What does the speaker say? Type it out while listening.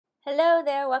Hello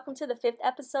there, welcome to the 5th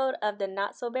episode of the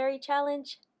Not So Berry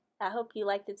Challenge. I hope you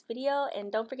like this video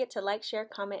and don't forget to like, share,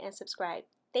 comment, and subscribe.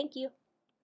 Thank you.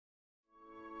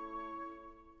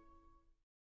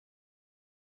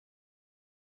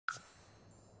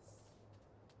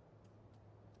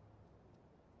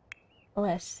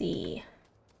 Let's see.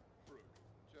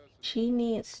 She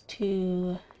needs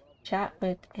to chat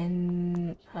with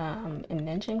an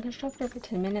invention constructor for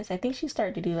 10 minutes. I think she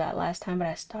started to do that last time, but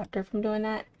I stopped her from doing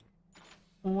that.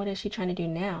 And what is she trying to do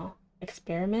now?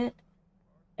 Experiment?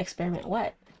 Experiment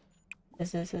what?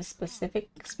 Is this a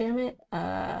specific experiment?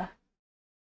 What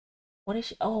is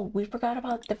she? Oh, we forgot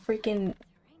about the freaking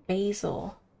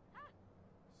basil.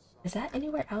 Is that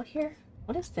anywhere out here?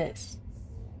 What is this?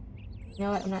 You know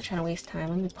what? I'm not trying to waste time.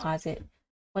 Let me pause it.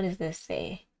 What does this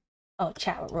say? Oh,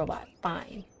 chat with robot.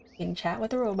 Fine. You can chat with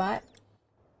the robot.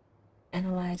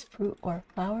 Analyze fruit or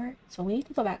flower. So we need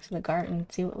to go back to the garden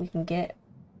and see what we can get.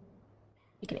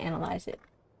 We can analyze it.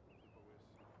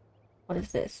 What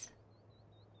is this?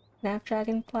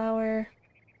 Snapdragon flower.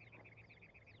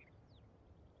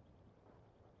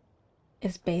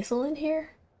 Is basil in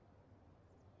here?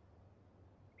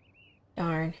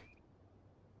 Darn.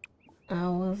 I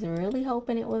was really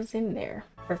hoping it was in there.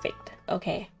 Perfect.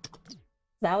 Okay.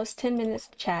 That was 10 minutes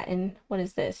chatting. What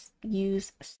is this?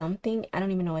 Use something? I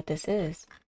don't even know what this is.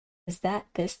 Is that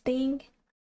this thing?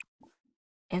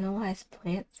 Analyze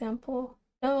plant sample?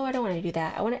 No, I don't want to do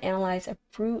that. I want to analyze a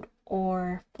fruit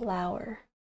or flower.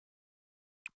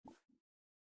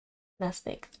 That's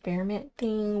the experiment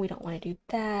thing. We don't want to do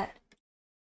that.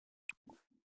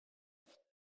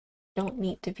 Don't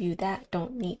need to view that.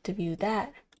 Don't need to view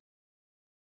that.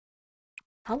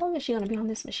 How long is she going to be on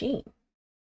this machine?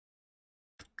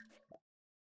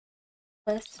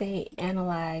 Let's say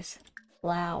analyze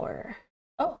flower.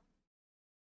 Oh,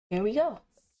 here we go.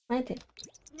 Planted.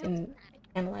 And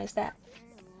analyze that.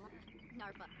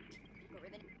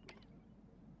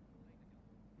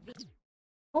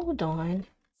 Hold on.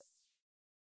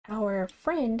 Our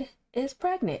friend is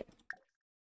pregnant.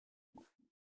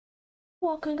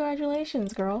 Well,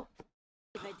 congratulations, girl.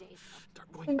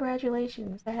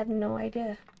 Congratulations. I had no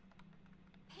idea.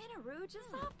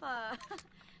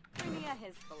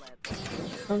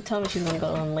 Don't tell me she's gonna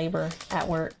go on labor at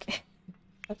work.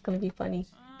 That's gonna be funny.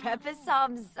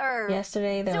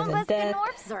 Yesterday there was a death.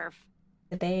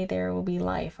 Today there will be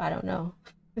life. I don't know.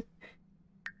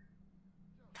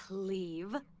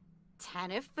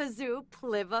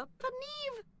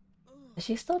 Is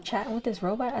she still chatting with this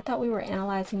robot? I thought we were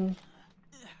analyzing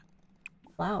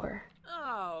flower.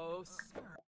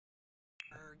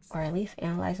 Or at least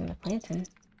analyzing the plantain.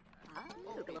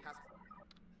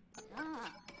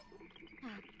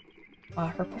 Wow,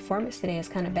 her performance today is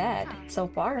kind of bad so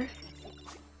far.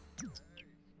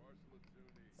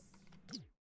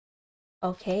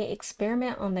 Okay,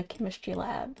 experiment on the chemistry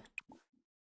lab.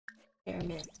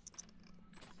 Experiment.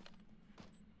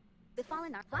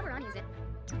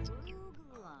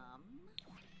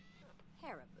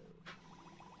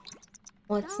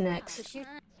 What's next?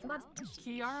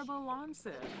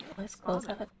 Let's close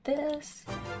out this.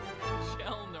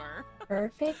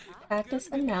 Perfect. Practice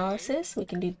analysis. We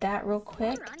can do that real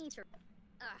quick.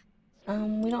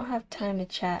 We don't have time to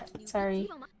chat. Sorry.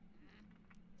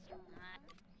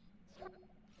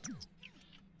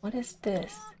 What is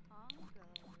this?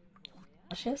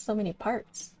 Oh, she has so many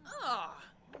parts.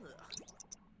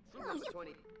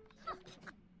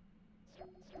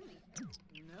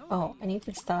 Oh, I need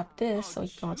to stop this so we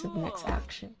can go on to the next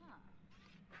action,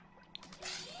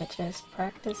 which is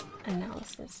practice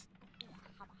analysis.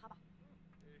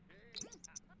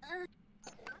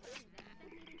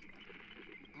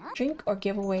 Drink or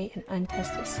give away an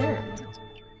untested serum.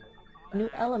 New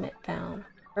element found.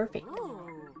 Perfect.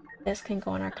 This can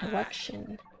go in our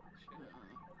collection.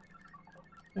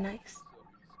 Nice.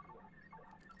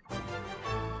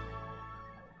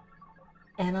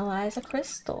 Analyze a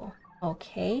crystal.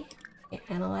 Okay.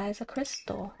 Analyze a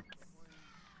crystal.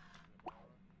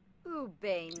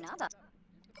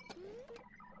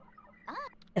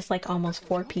 It's like almost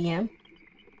 4 p.m.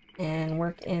 and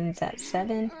work ends at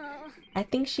 7. I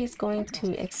think she's going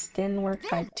to extend work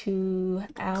by 2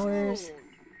 hours.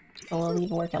 So we'll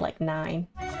leave work at like 9.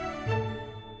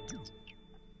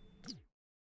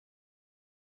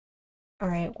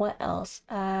 Alright, what else?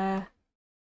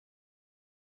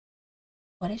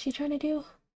 What is she trying to do?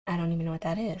 I don't even know what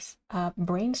that is.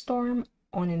 Brainstorm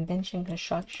on invention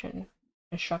constructor.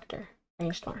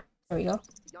 Brainstorm. There we go.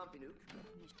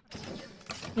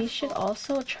 We should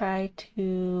also try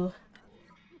to...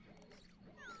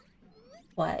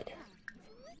 what?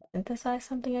 Synthesize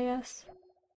something, I guess?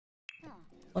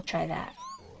 We'll try that.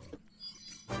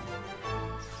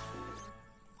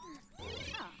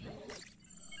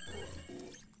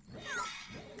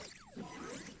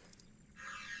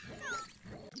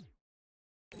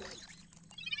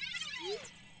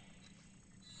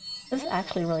 This is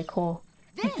actually really cool.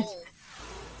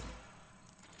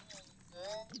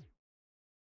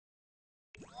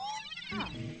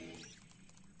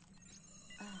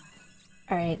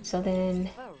 Alright, so then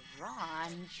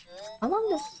how long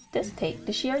does this take?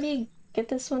 Did she already get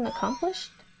this one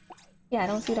accomplished? Yeah, I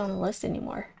don't see it on the list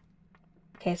anymore.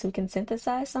 Okay, so we can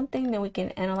synthesize something, then we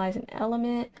can analyze an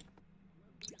element.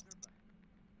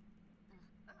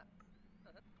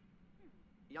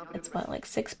 It's what, like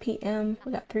 6 p.m?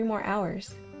 We got 3 more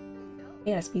hours.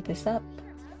 We gotta speed this up.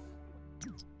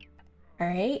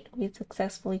 Alright, we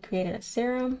successfully created a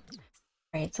serum.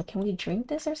 Alright, so can we drink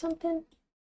this or something?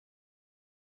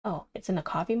 Oh, it's in a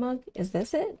coffee mug? Is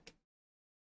this it?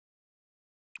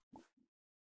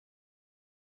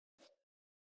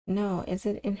 No, is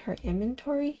it in her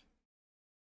inventory?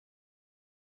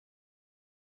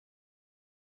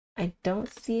 I don't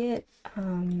see it.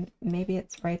 Maybe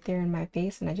it's right there in my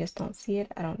face and I just don't see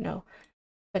it. I don't know.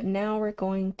 But now we're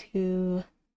going to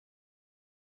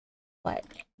what?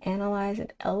 Analyze an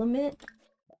element?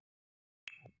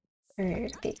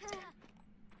 Perfect.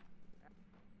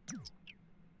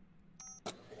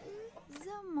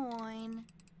 Zamoin.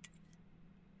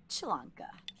 Chlanka.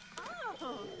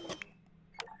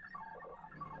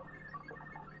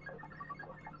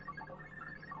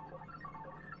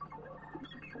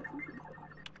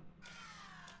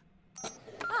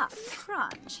 Ah,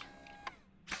 crunch.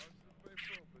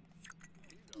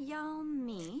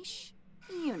 Yalmish.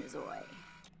 Unizoi.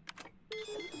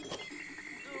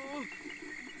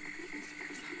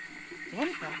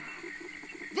 Vinpro.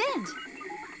 Vint!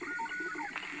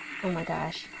 Oh my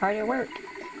gosh, hard at work.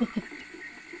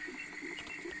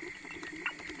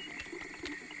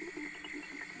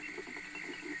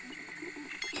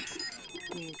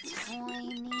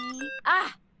 Tiny.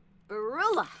 Ah!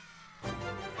 Barula!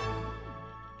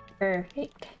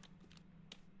 Perfect.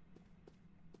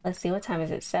 Let's see, what time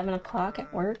is it? 7 o'clock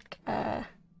at work?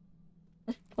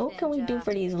 What can we do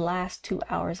for these last 2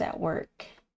 hours at work?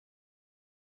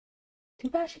 Too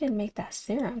bad she didn't make that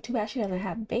serum. Too bad she doesn't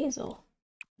have basil.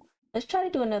 Let's try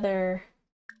to do another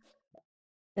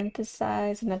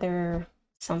synthesize, another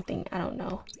something. I don't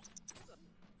know.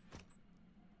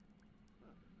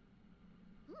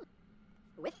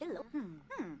 With hello.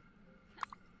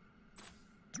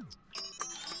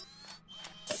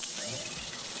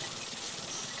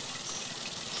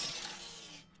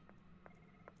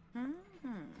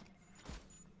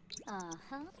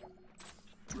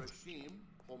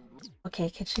 Okay,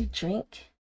 can she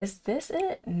drink? Is this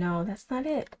it? No, that's not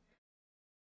it.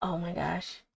 Oh my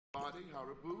gosh.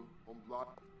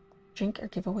 Drink or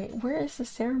give away. Where is the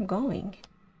serum going?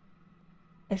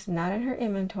 It's not in her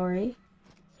inventory.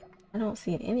 I don't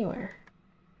see it anywhere.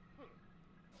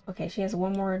 Okay, she has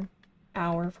 1 more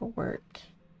hour for work.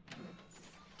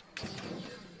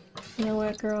 You know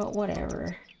what, girl?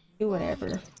 Whatever. Do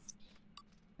whatever.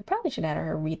 I probably should have had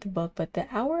her read the book, but the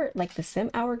hour, like the sim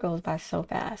hour goes by so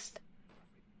fast.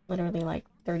 Literally like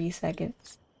 30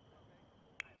 seconds.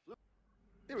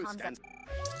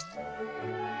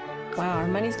 Wow, our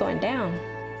money's going down.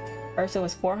 First it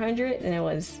was 400, and it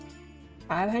was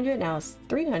 500, now it's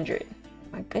 300.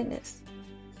 My goodness.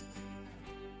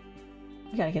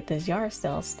 We gotta get this yard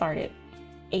sale started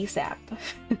ASAP.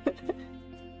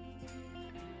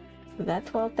 That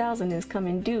 12,000 is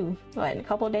coming due, what, in a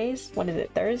couple days? What is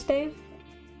it, Thursday?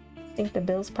 I think the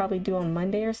bill's probably due on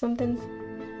Monday or something.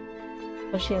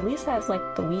 But she at least has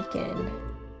like the weekend.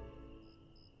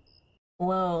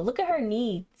 Whoa, look at her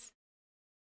needs.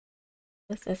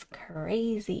 This is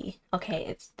crazy. Okay,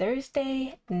 it's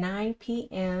Thursday, 9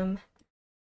 p.m.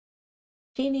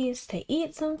 She needs to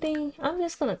eat something. I'm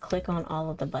just gonna click on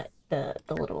all of the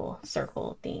little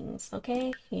circle things,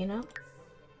 okay? You know?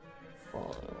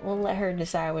 We'll let her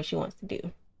decide what she wants to do.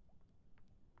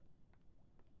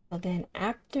 So then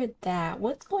after that,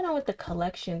 what's going on with the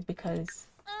collections? Because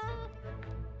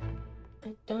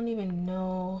I don't even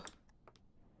know.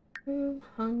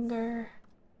 Hunger.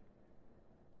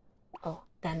 Oh,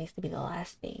 that needs to be the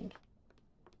last thing.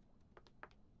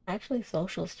 Actually,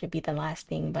 socials should be the last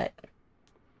thing, but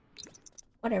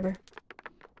whatever.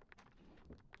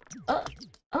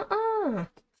 Uh-uh.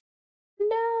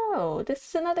 No, this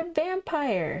is another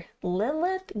vampire.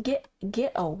 Lilith,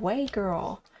 get away,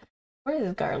 girl. Where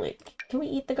is garlic? Can we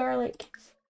eat the garlic?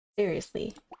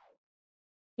 Seriously.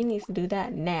 He needs to do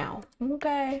that now.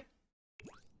 Okay.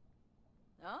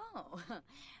 Oh,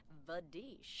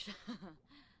 Vadish.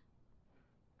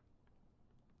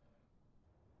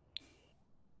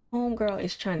 Homegirl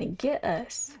is trying to get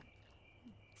us.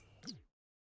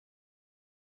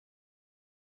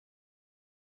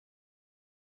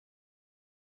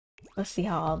 Let's see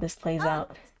how all this plays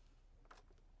out.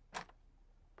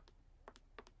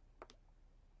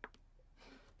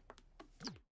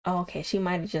 Oh, okay, she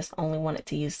might have just only wanted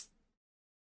to use.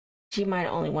 She might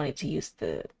have only wanted to use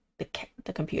the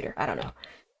computer. I don't know.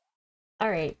 All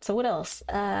right. So what else?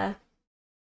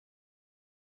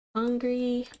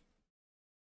 Hungry.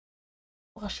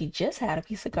 Well, she just had a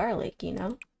piece of garlic, you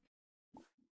know,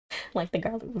 like the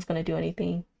garlic was gonna do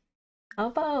anything. How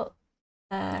about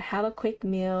have a quick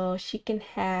meal? She can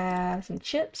have some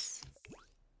chips.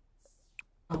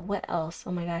 Oh, what else?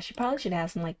 Oh my gosh, she probably should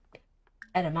have some like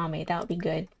edamame. That would be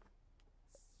good.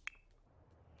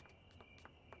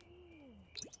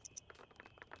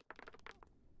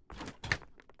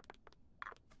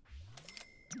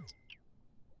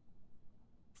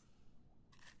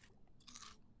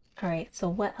 All right, so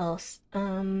what else?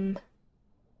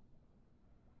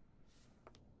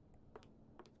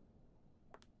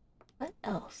 What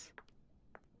else?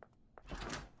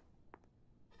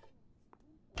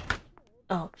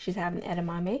 Oh, she's having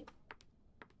edamame.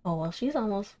 Oh, well, she's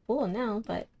almost full now,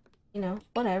 but you know,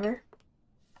 whatever.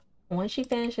 Once she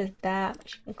finishes that,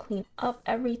 she can clean up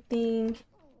everything.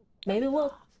 Maybe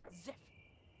we'll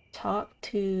talk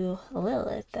to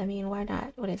Lilith. I mean, why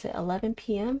not? What is it, 11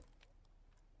 p.m.?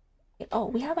 Oh,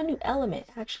 we have a new element,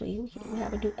 actually. We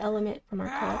have a new element from our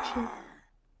collection.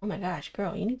 Oh my gosh,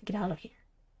 girl, you need to get out of here.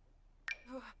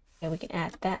 Okay, we can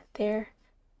add that there.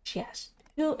 She has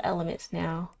 2 elements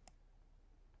now.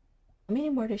 How many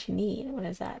more does she need? What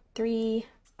is that? 3,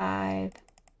 5,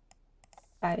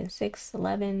 5 and 6,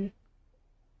 11,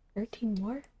 13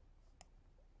 more?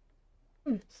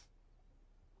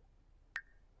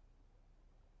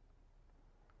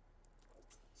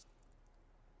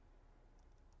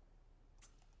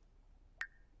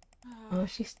 Oh,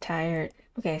 she's tired.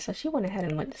 Okay, so she went ahead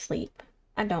and went to sleep.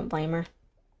 I don't blame her.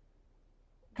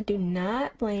 I do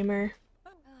not blame her.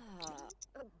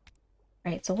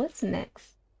 Right, so what's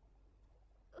next?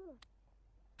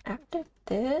 After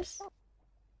this,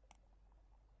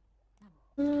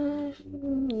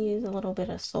 use a little bit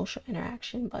of social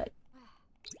interaction, but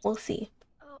we'll see.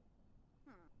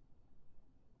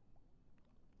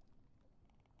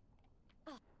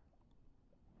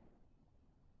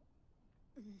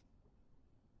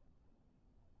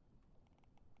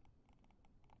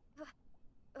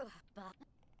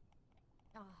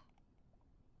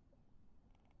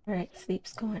 All right,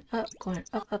 sleep's going up, up,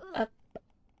 up, up,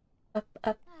 up,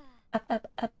 up, up, up,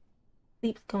 up.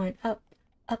 Sleep's going up,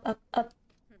 up, up, up,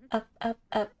 up, up,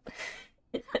 up.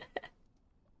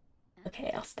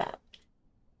 Okay, I'll stop.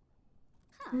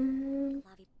 Now,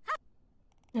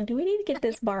 do we need to get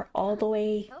this bar all the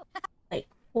way, like,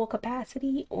 full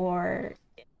capacity, or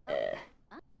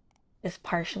just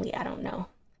partially? I don't know.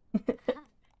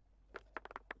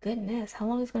 Goodness, how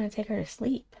long is it going to take her to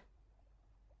sleep?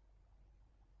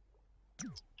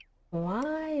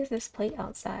 Why is this plate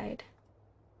outside?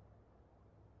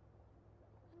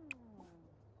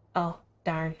 Oh,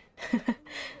 darn.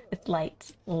 It's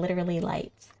lights. Literally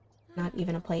lights. Not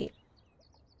even a plate.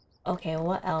 Okay,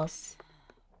 what else?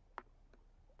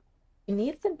 She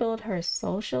needs to build her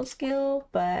social skill,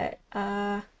 but,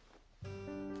 oh,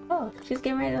 she's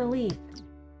getting ready to leave.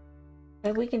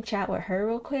 Maybe we can chat with her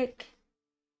real quick.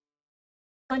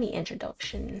 Funny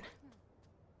introduction.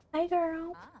 Hi,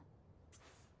 girl.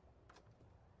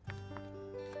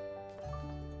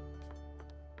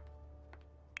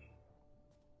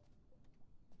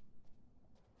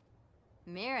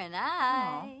 Mir and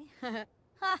I.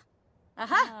 Ha.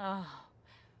 Aha.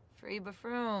 Free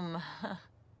befroom.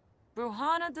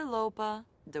 Bruhana de Lopa,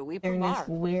 de They're in this Weeper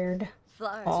weird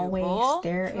Flowers. hallway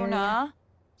stair area.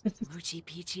 Moochie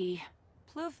Peachy.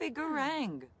 Pluffy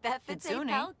Garang. Befitse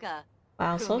Pelka.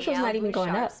 Wow, social's not even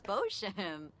going up.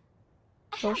 Sposhim.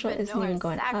 Social isn't even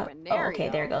going up. Oh, okay,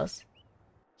 there it goes.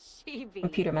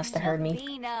 Computer must have heard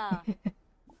me.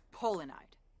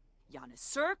 Polinide. Yana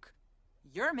Cirque.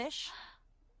 Yermish.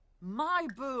 My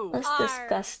boo. Let's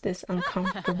discuss this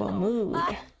uncomfortable mood.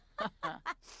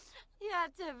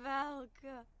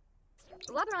 Yatavalka.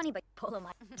 Wabarani by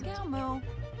Polomai. Galmo.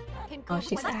 Oh,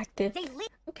 she's active.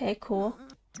 Okay, cool.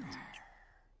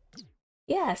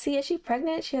 Yeah, see, is she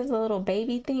pregnant? She has a little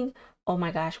baby thing. Oh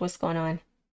my gosh, what's going on?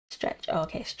 Stretch. Oh,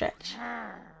 okay, stretch.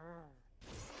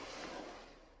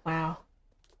 Wow.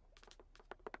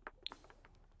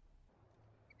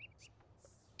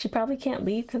 She probably can't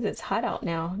leave because it's hot out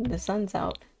now. The sun's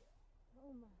out.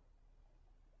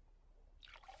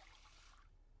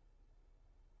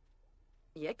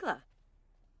 Yikla.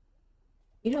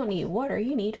 You don't need water,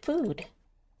 you need food.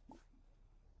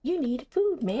 You need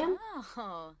food, ma'am.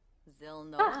 Oh,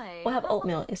 Zilnoy. Ah, we'll have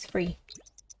oatmeal. It's free.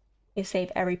 You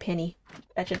save every penny.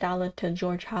 Bet your dollar to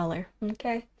George Holler.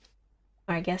 Okay?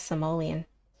 Or I guess Simoleon.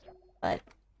 But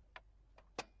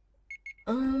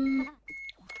oh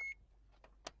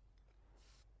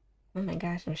my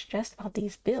gosh, I'm stressed about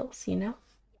these bills, you know?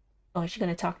 Oh, is she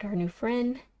gonna talk to her new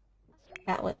friend?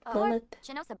 That with Lilith?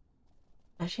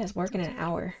 Oh, she has work in an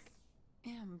hour.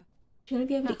 She's gonna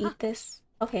be able to eat this.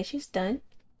 Okay, she's done.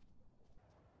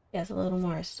 She has a little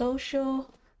more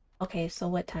social. Okay, so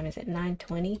what time is it?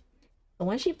 9:20. So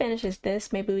once she finishes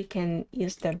this, maybe we can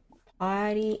use the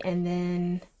potty and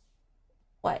then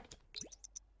what?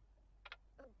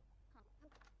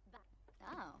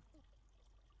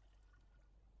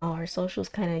 Oh, her social's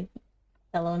kind of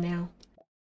yellow now.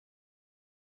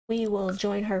 We will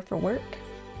join her for work.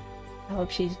 I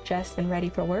hope she's dressed and ready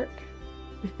for work.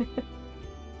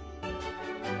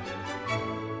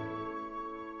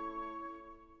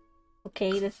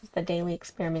 Okay, this is the daily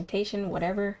experimentation,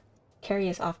 whatever. Carrie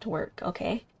is off to work,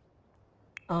 okay.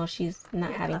 Oh, she's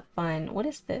not having fun. What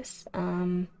is this?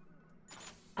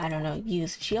 I don't know,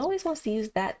 use. She always wants to use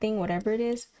that thing, whatever it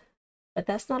is, but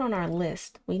that's not on our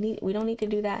list. We don't need to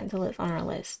do that until it's on our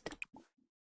list.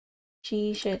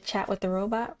 She should chat with the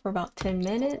robot for about 10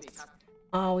 minutes.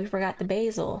 Oh, we forgot the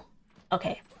basil.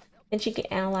 Okay. Then she can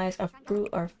analyze a fruit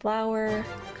or flower.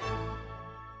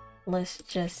 Let's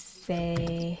just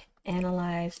say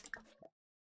analyze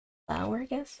flower, I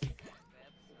guess.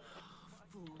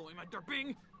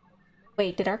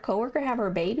 Wait, did our coworker have her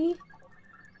baby?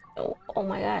 Oh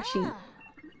my gosh,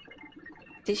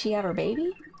 did she have her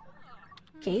baby?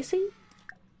 Casey?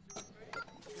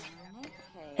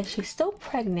 And she's still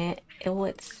pregnant. It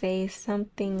would say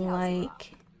something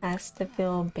like has to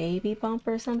fill baby bump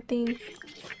or something.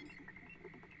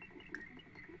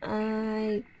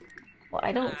 Well,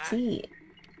 I don't see.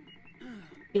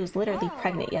 She was literally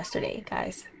pregnant yesterday,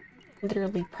 guys.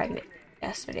 Literally pregnant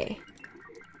yesterday.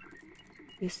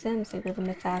 These Sims, they live in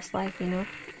the fast life, you know?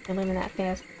 They're living that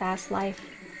fast life.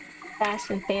 Fast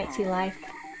and fancy life.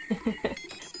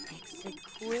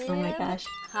 Oh my gosh.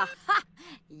 Ha ha!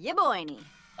 Yiboini.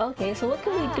 Okay, so what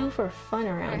can we do for fun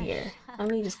around here? Let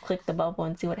me just click the bubble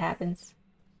and see what happens.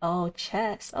 Oh,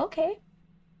 chess. Okay.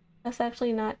 That's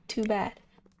actually not too bad.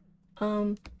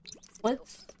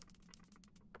 What's...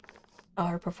 Oh,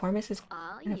 her performance is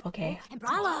kind of okay.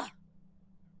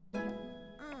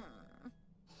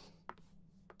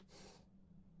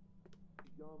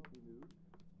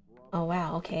 Oh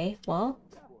wow, okay. Well,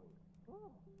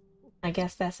 I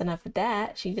guess that's enough of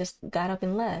that. She just got up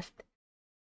and left.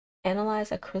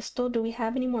 Analyze a crystal. Do we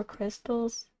have any more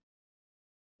crystals?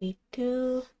 We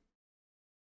do.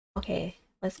 Okay,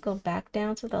 let's go back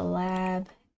down to the lab.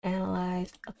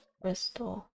 Analyze a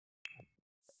crystal.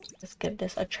 Let's give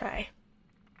this a try.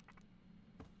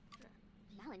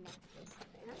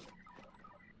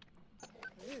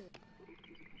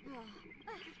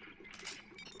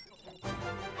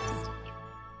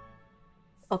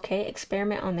 Okay,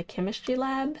 experiment on the chemistry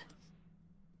lab.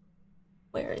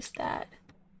 Where is that?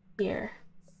 Here.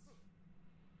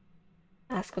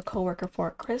 Ask a coworker for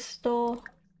a crystal.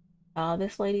 Oh,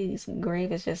 this lady's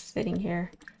grave is just sitting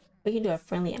here. We can do a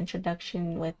friendly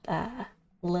introduction with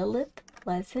Lilith.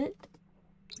 Pleasant.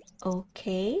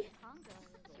 Okay.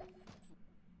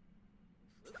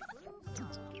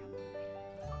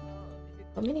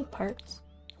 So many parts.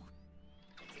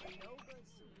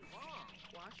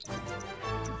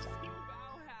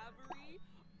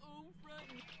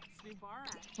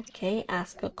 Okay,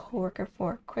 ask a coworker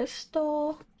for a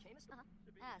crystal.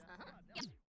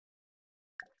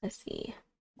 Let's see.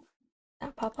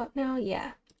 That pop up now?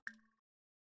 Yeah.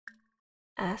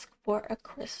 Ask for a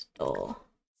crystal.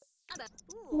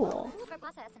 Cool.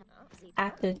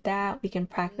 After that, we can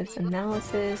practice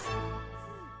analysis.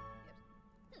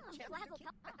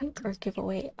 Or give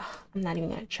away. Oh, I'm not even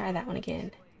gonna try that one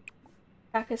again.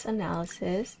 Practice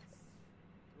analysis.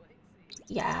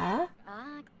 Yeah.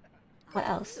 What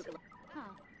else?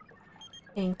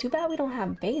 Dang, too bad we don't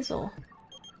have basil.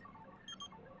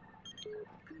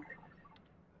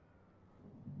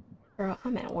 Girl,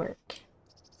 I'm at work.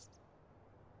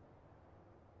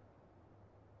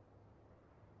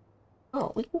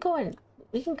 Oh, we can go and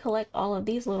we can collect all of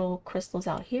these little crystals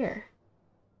out here.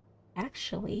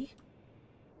 Actually.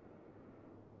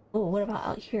 Oh, what about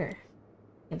out here?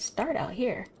 We can start out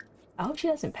here. I hope she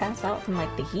doesn't pass out from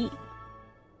like the heat.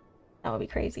 That would be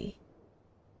crazy.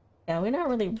 Yeah, we're not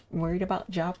really worried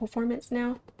about job performance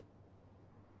now.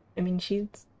 I mean,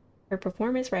 her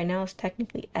performance right now is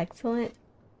technically excellent.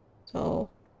 So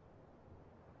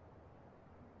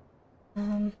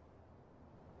Um,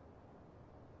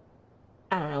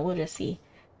 I don't know, we'll just see.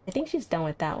 I think she's done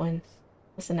with that one.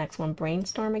 What's the next one?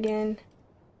 Brainstorm again?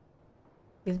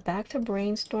 She's back to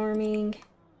brainstorming.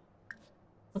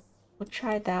 We'll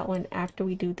try that one after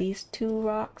we do these 2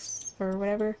 rocks or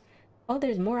whatever. Oh,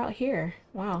 there's more out here.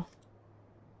 Wow.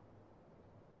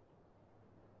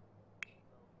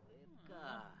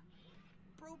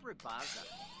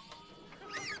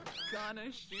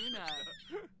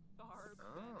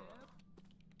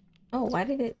 Oh, why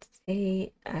did it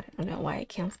say? I don't know why it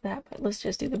counts that, but let's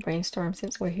just do the brainstorm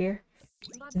since we're here.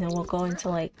 And then we'll go into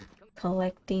like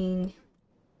collecting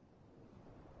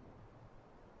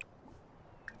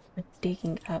or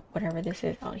digging up whatever this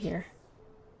is out here.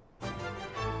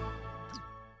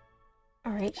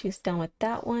 Alright, she's done with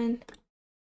that one.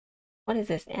 What is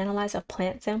this? Analyze a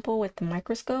plant sample with the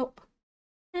microscope?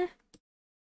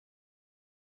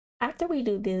 After we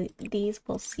do these,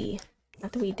 we'll see.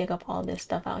 After we dig up all this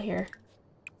stuff out here,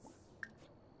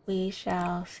 we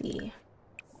shall see.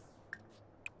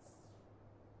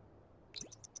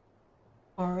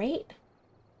 Alright.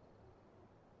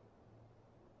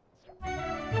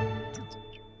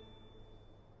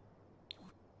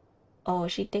 Oh,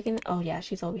 is she digging? Oh yeah,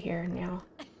 she's over here now.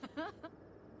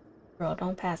 Girl,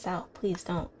 don't pass out. Please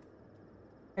don't.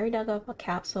 Harry dug up a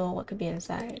capsule. What could be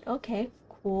inside? Okay,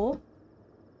 cool.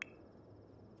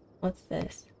 What's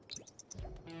this?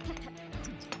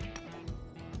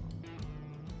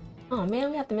 Oh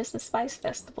man, we have to miss the Spice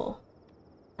Festival.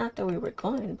 Not that we were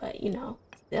going, but you know,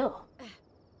 still.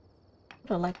 Would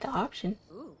have liked the option.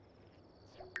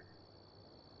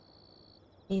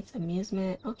 Needs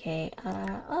amusement. Okay,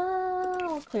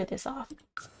 we'll clear this off.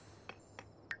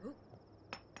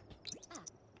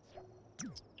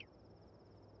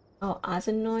 Oh,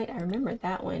 Ozonoid, I remember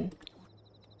that one.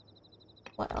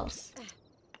 What else?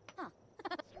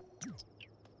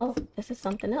 Oh, this is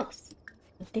something else.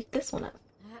 Let's dig this one up.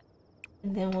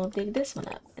 And then we'll dig this one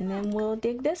up. And then we'll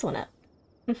dig this one up.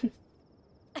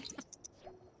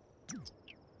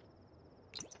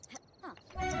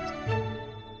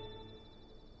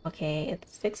 Okay,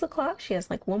 it's 6 o'clock. She has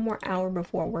like 1 more hour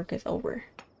before work is over.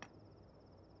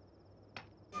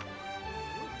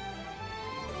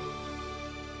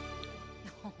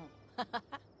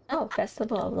 Oh,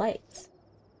 Festival of Lights.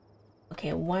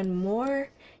 Okay, 1 more.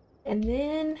 And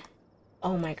then...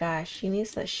 Oh my gosh, she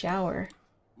needs a shower.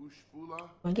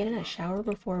 Wanna get in a shower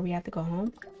before we have to go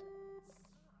home?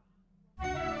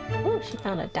 Oh, she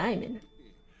found a diamond.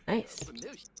 Nice.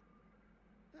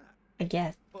 I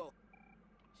guess.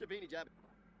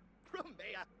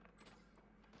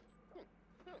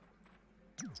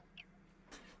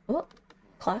 Oh,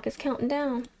 clock is counting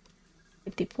down.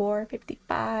 54,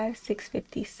 55,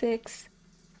 6:56,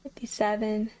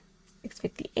 57,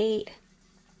 6:58.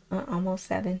 Almost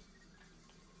 7.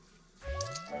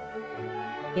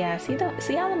 Yeah, see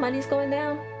how the money's going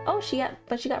down? Oh, she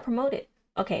got promoted.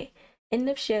 Okay, end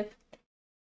of shift.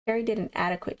 Carrie did an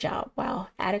adequate job. Wow,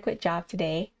 adequate job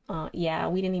today. Yeah,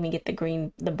 we didn't even get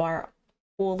the bar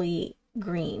fully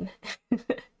green.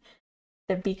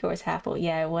 The beaker was half full.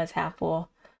 Yeah, it was half full.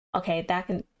 Okay, that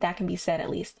can be said at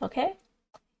least. Okay,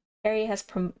 Carrie has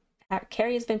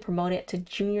been promoted to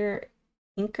junior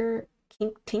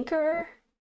tinkerer.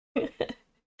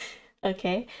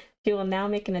 Okay, she will now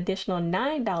make an additional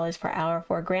 $9 per hour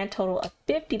for a grand total of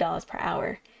 $50 per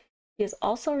hour. She has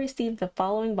also received the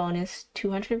following bonus: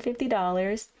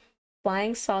 $250,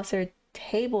 flying saucer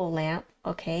table lamp.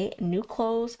 Okay, new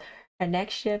clothes. Her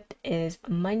next shift is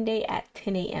Monday at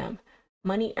 10 a.m.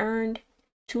 Money earned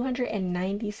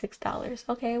 $296.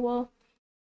 Okay, well,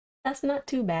 that's not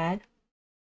too bad.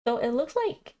 So it looks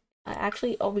like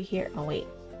actually over here. Oh wait,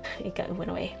 it went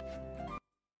away.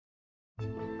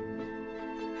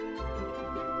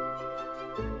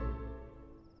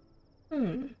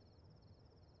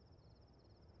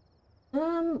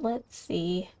 Let's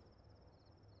see.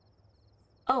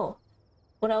 Oh,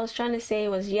 what I was trying to say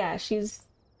was, yeah,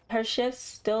 her shift's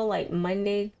still like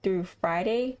Monday through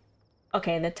Friday.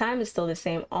 Okay, the time is still the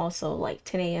same also, like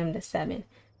 10 a.m. to 7.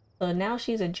 So now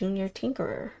she's a junior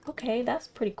tinkerer. Okay, that's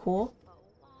pretty cool.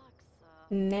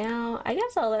 Now, I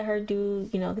guess I'll let her do,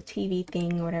 you know, the TV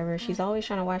thing or whatever. She's always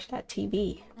trying to watch that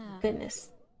TV. Goodness.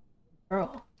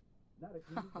 Girl.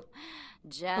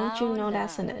 Don't you know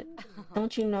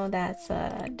that's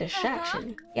a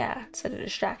distraction? Yeah, it's a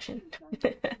distraction.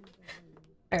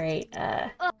 Alright,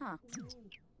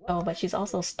 oh, but she's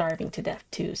also starving to death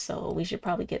too, so we should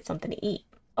probably get something to eat.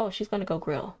 Oh, she's gonna go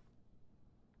grill.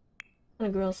 I'm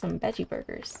gonna grill some veggie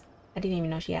burgers. I didn't even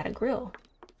know she had a grill.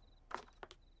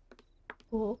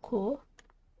 Cool, cool.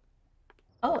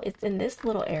 Oh, it's in this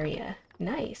little area.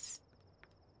 Nice.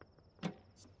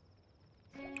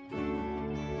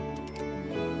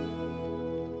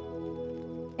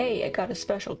 Hey, I got a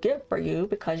special gift for you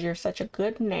because you're such a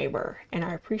good neighbor, and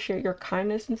I appreciate your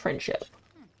kindness and friendship.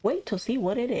 Wait to see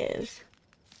what it is.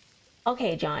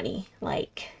 Okay, Johnny.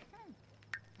 Like,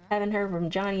 haven't heard from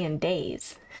Johnny in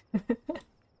days.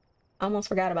 Almost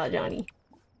forgot about Johnny.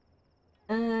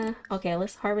 Okay,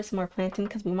 let's harvest more plantain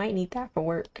because we might need that for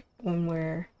work when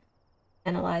we're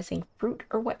analyzing fruit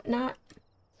or whatnot.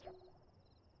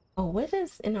 Oh, what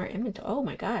is in our inventory? Oh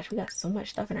my gosh, we got so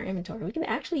much stuff in our inventory. We can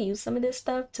actually use some of this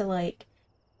stuff to like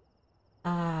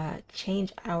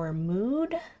change our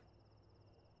mood.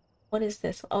 What is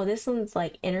this? Oh, this one's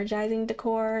like energizing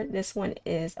decor. This one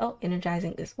is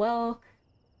energizing as well.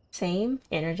 Same,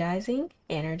 energizing,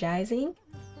 energizing,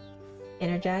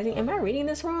 energizing. Am I reading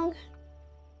this wrong?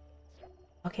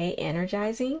 Okay,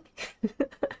 energizing.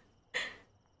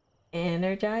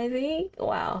 Energizing.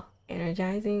 Wow.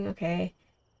 Energizing. Okay.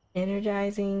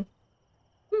 Energizing.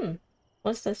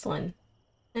 What's this one?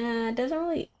 It doesn't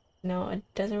really, no, it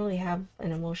doesn't really have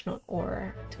an emotional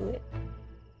aura to it,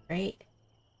 right?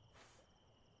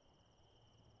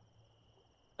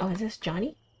 Oh, is this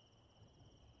Johnny?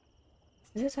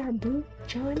 Is this our boo,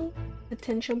 Johnny?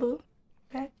 Potential boo?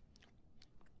 Okay.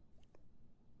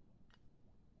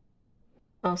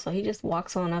 Oh, so he just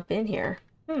walks on up in here.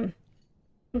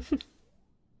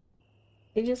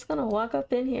 He's just gonna walk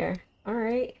up in here. All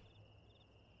right.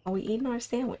 Are we eating our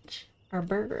sandwich? Our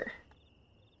burger?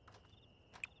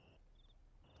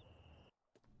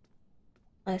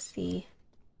 Let's see.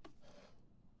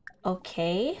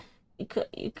 Okay.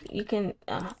 You can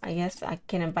I guess I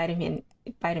can invite him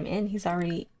in. He's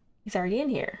already in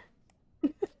here.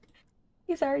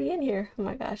 He's already in here. Oh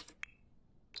my gosh.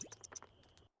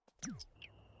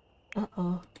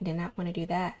 Uh-oh. I did not want to do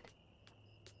that.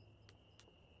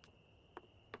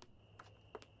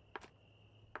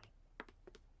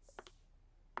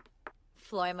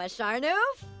 Floy ma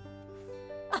sharnoof?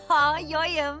 Ah,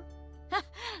 yoyim.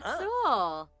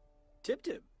 So. Tip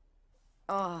tip.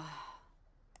 Oh.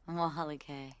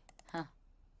 Wahalike. Huh.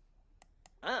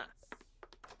 Ah.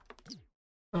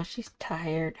 Oh, she's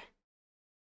tired.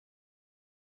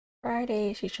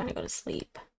 Friday, she's trying to go to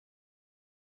sleep.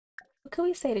 What could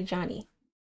we say to Johnny?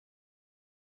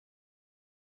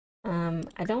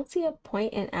 I don't see a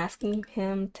point in asking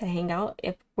him to hang out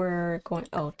if we're going.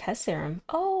 Oh, test serum.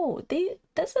 Oh,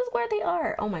 this is where they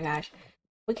are. Oh my gosh.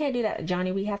 We can't do that with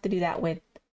Johnny. We have to do that with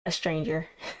a stranger.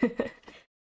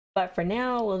 But for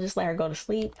now, we'll just let her go to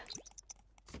sleep.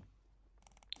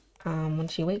 When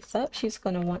she wakes up, she's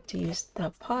gonna want to use the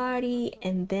potty,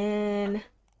 and then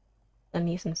gonna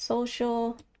need some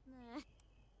social.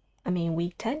 I mean,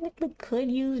 we technically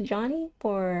could use Johnny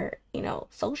for, you know,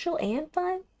 social and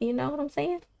fun. You know what I'm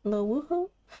saying? A little woohoo.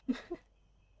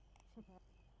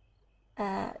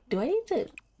 Do I need to...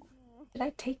 Did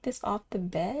I take this off the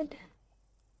bed?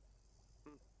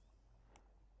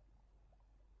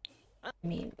 I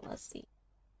mean, let's see.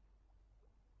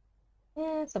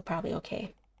 Yeah, so probably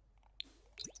okay.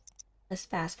 Let's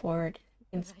fast forward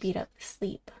and speed up the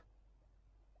sleep.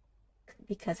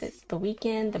 Because it's the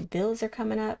weekend, the bills are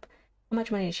coming up. How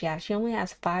much money does she have? She only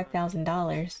has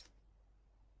 $5,000.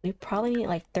 We probably need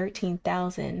like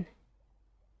 13,000.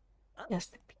 Yes,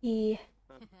 to pee.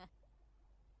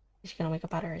 Is she gonna wake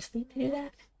up out of her sleep to do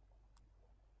that?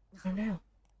 I don't know.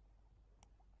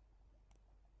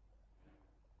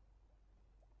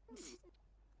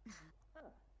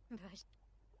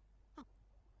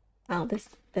 Wow,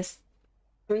 this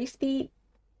 3-speed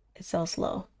is so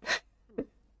slow.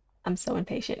 I'm so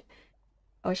impatient.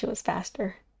 I wish it was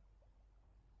faster.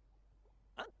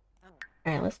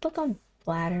 Alright, let's look on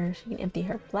bladder. She can empty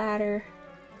her bladder.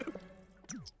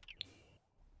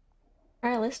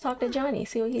 Alright, let's talk to Johnny,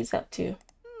 see what he's up to.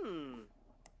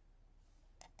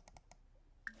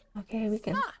 Okay, we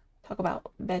can talk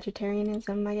about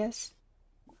vegetarianism, I guess.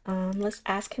 Let's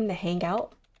ask him to hang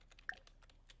out.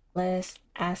 Let's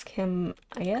ask him,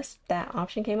 I guess that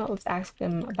option came out. Let's ask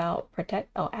him about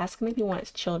ask him if he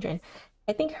wants children.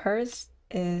 I think hers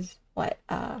is what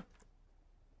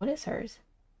is hers?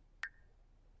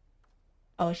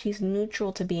 Oh, she's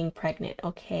neutral to being pregnant.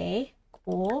 Okay,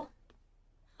 cool.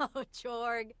 Oh,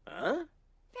 Jorg. Huh?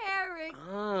 Peric.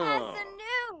 Oh. As a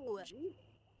new.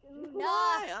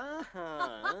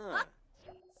 Uh-huh.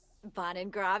 Bon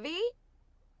and Gravi?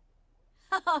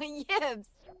 Oh, yibs.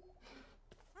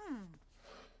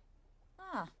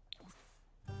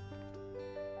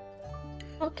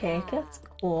 Okay, that's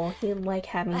cool. He like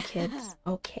having kids.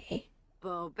 Okay.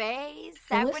 Bobe,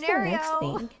 So what's the next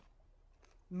Saquinario. thing?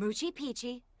 Moochie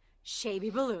Peachy, Shabby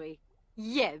Balooey,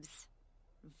 Yibs,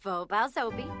 Vobal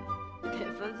Zobi,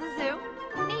 Piff of the Zoo,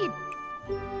 Need.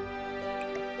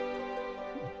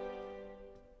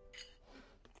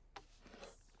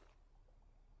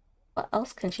 What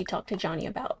else can she talk to Johnny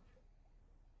about?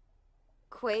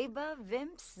 Queba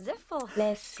Vimps Ziffle.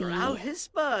 Let's see. Grau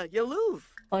Hispa, Yaloof.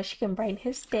 Oh, she can brighten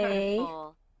his day.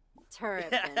 Turful.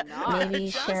 Turpin. Maybe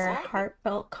share a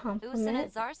heartfelt Usin compliment.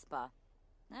 at Zarspa.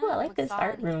 Oh, I like this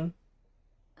art room.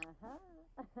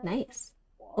 Nice.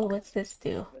 Oh, what's this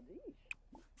do?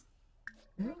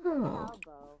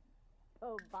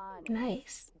 Oh,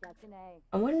 nice.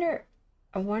 I wonder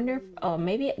if, oh,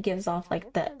 maybe it gives off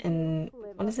like the,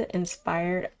 what is it,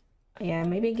 inspired? Yeah,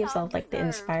 maybe it gives off like the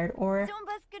inspired aura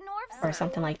or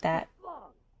something like that.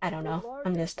 I don't know.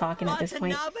 I'm just talking at this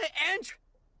point. Watanabe and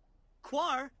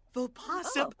Quar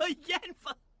Vopasa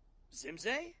Yenfa.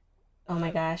 Simse? Oh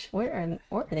my gosh, what are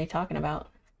they talking about?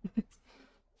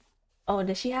 Oh,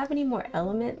 does she have any more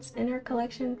elements in her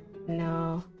collection?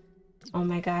 No. Oh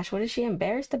my gosh, what is she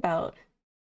embarrassed about?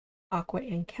 Awkward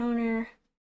encounter.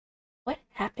 What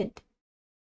happened?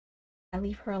 I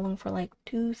leave her alone for like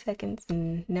 2 seconds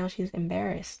and now she's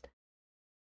embarrassed.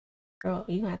 Girl,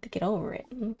 you have to get over it,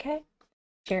 okay?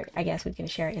 Share. I guess we can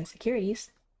share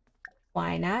insecurities.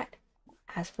 Why not?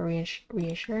 Ask for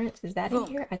reassurance. Is that in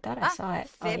here? I thought I saw it.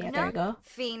 Oh yeah, there you go.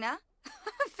 Fina.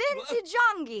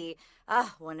 Vintajongi.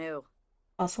 Ah, Wanu.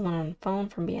 Also went on the phone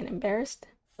from being embarrassed.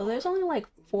 So there's only like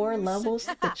 4 levels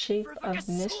to the Chief of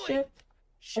Mischief.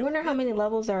 I wonder how many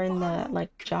levels are in the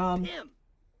like job,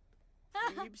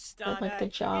 like the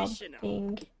job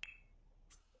thing.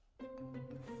 I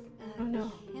don't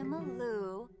know.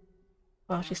 Himalu.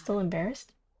 Well, she's still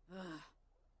embarrassed.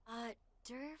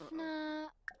 Durfna.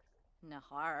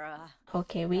 Nahara.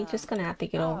 Okay, we just gonna have to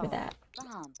get over that.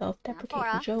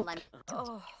 Self-deprecating joke.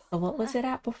 So what was it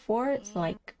at before? It's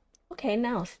like, okay,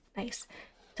 now it's nice.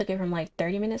 Took it from like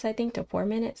 30 minutes, I think, to 4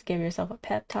 minutes. Give yourself a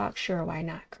pep talk. Sure, why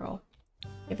not, girl?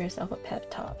 Give yourself a pep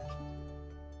talk.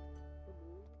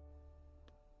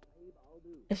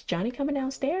 Is Johnny coming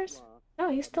downstairs? No,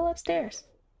 he's still upstairs.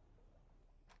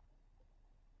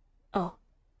 Oh.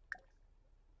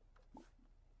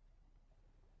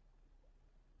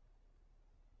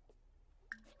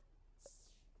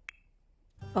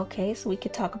 Okay, so we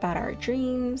could talk about our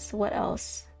dreams. What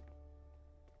else?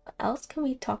 What else can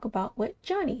we talk about with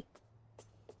Johnny?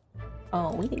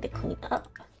 Oh, we need to clean up.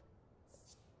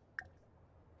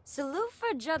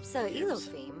 Salufa Jubsa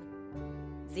Ilofim.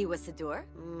 Ziwasadur.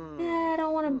 Yeah, I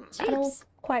don't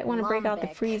quite want to break out the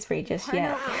freeze ray just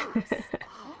yet.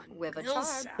 With a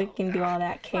charb. We can do all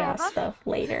that chaos stuff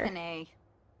later.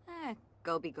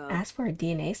 Go be go. Ask for a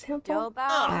DNA sample? Doba.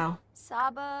 Wow.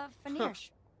 Saba Fanirsh.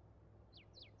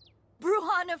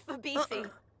 Bruhana Fabisi.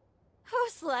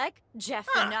 Huslek. Jeff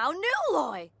now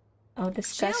Nuloy. Oh,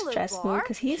 discuss stress mood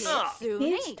because he's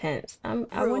tense. I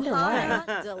wonder why.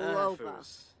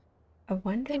 I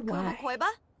wonder why.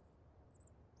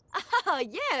 Ah,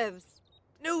 Yibs.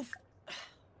 Noof.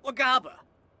 Wagaba.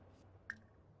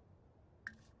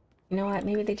 You know what?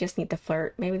 Maybe they just need to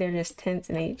flirt. Maybe they're just tense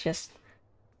and they just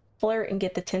flirt and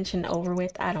get the tension over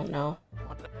with. I don't know.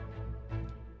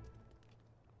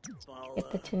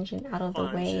 Get the tension out of the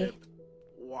way.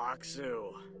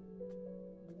 Waksu.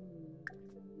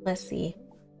 Let's see.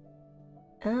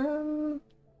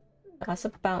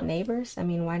 Gossip about neighbors? I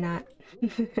mean, why not?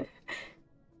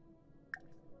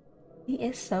 He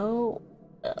is so...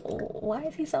 why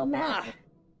is he so mad?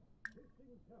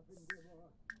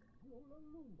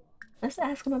 Let's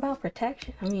ask him about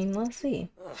protection. I mean, let's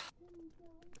see.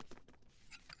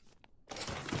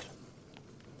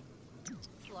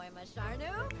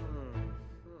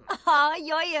 Ah,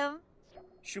 Yoyam.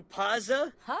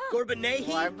 Shupaza? Gorbanehi?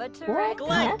 What?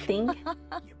 Nothing.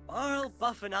 Yabarl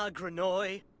Buffana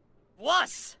Granoi?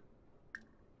 Was?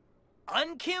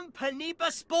 Unkim Panipa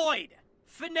Spoid?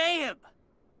 Finaib?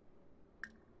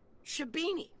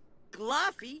 Shabini?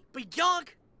 Glaffy? Bayog?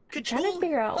 Trying to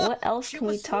figure out what else can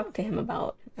we talk to him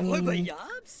about. I mean,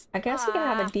 I guess we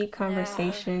can have a deep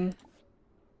conversation.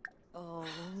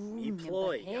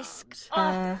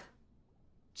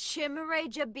 Chimere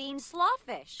Jabeen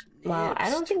Slawfish. Wow, I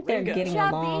don't think they're getting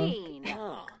along.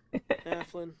 Oh,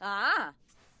 Halflin.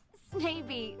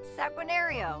 Snaby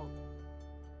Saquinario.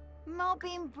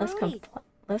 Malbeam Brewy.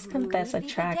 Let's confess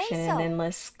attraction and then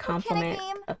let's compliment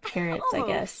appearance, I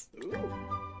guess.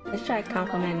 Let's try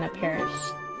complimenting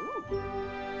appearance.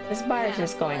 This bar is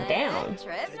just going down.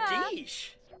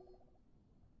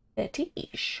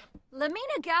 Fetish.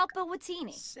 Lamina Galpa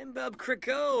Watini. Simbab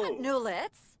Kriko.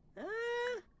 Nulitz.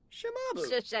 Shamabu.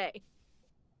 Shishay.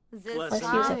 Let's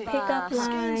use a pickup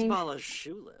line.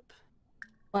 Shulip.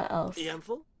 What else?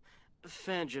 Yemful?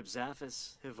 Fanjib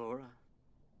Zaphis Hivora.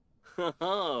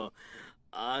 Oh,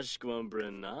 Ashquam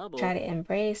Brenabo. Try to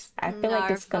embrace. I feel like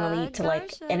it's gonna lead to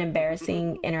like an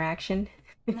embarrassing interaction.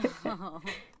 No.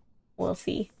 We'll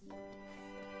see.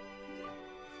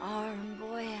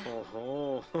 Boy.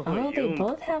 Oh, Oh, they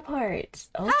both have hearts.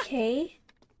 Okay.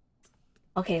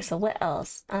 Okay, so what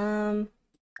else? That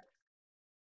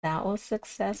was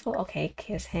successful. Okay,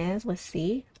 kiss hands with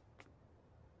C.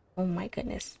 Oh my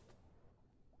goodness.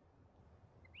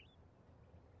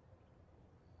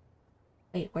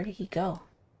 Wait, where did he go?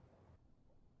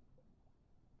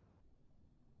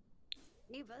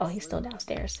 Oh, he's still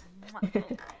downstairs.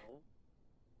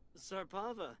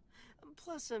 Sarpava,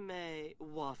 plusame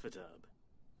wafadub,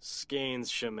 skeins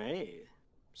shamay,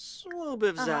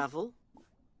 swobiv zaffel,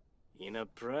 ina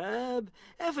preb,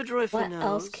 ephedroy What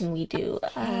else can we do?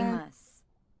 Camus.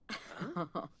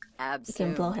 We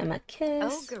can blow him a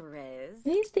kiss. Ogres. She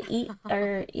needs to eat,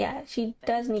 or yeah, she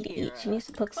does need to eat. She needs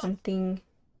to cook something.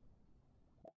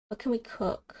 What can we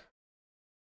cook?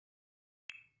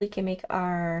 We can make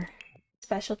our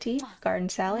specialty garden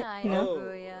salad, you know?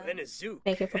 and a zook.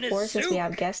 Make it for four since we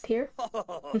have guests here.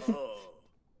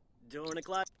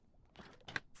 Dorniclap.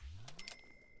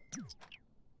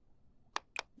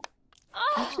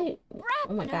 Actually,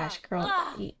 oh my gosh, girl,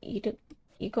 you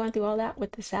going through all that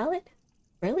with the salad?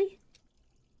 Really?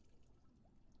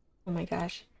 Oh my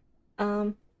gosh.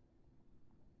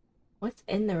 What's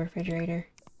in the refrigerator?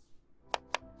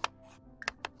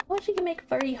 Oh, she can make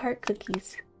furry heart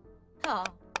cookies. Oh.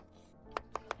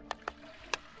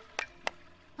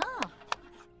 Huh.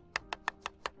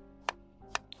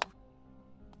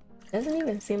 Doesn't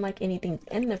even seem like anything's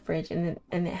in the fridge, and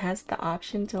it has the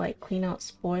option to like clean out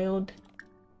spoiled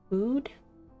food.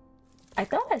 I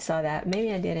thought I saw that.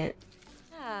 Maybe I didn't.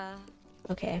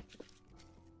 Okay.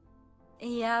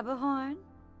 Yabahorn.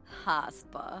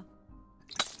 Haspa.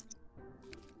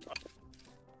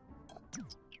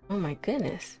 Oh my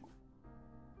goodness.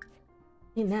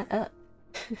 Clean that up.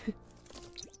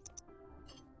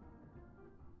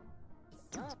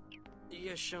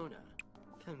 Yashona,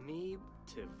 Kamib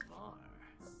Tivar.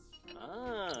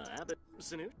 Abbot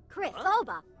Sanut. Crit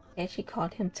Boba. Okay, she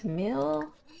called him to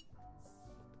meal.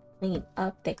 Clean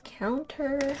up the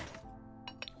counter.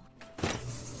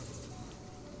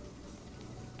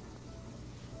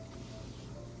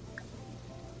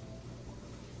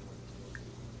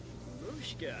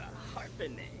 Mushka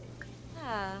Harpene.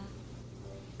 Haha.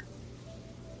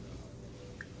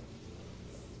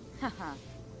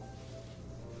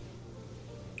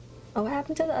 Oh, what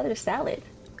happened to the other salad?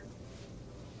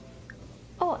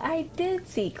 Oh, I did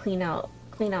see clean out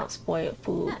spoiled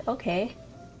food. Okay.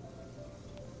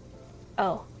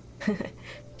 Oh.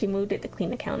 She moved it to clean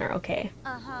the counter. Okay.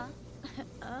 Uh-huh.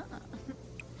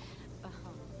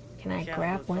 Can I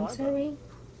grab one serving?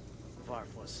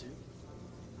 Varfosu.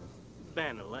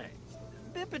 Banale.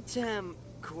 Bipitem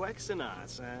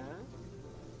Quexanas,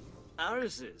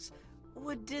 Ours is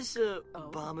Wadissa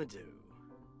Bomadoo.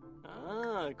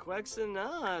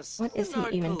 Quexanas. What is he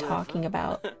even talking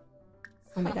about?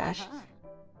 Oh my gosh.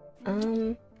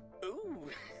 Ooh.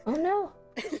 Oh no.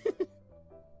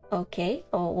 Okay.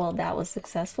 Oh, well, that was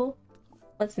successful.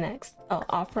 What's next? Oh,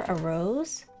 offer a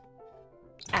rose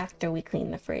after we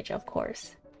clean the fridge, of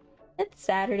course. It's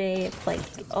Saturday. It's like,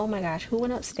 oh my gosh, who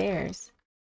went upstairs?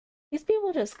 These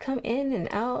people just come in and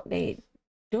out. They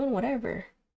doing whatever.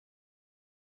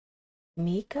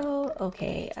 Miko?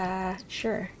 Okay,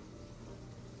 sure.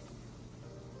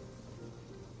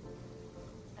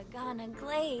 Agana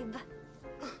Glabe.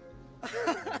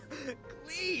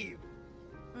 Glebe.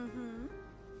 Mm-hmm.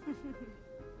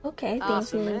 Okay, things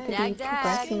Awesome, seem eh? to be Dag, dag.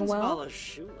 progressing well.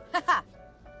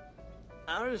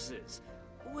 Ours is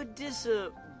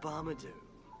Wadissa Bomadoo.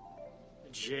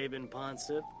 Jabin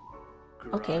Ponsip.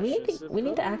 Okay, we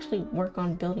need to actually work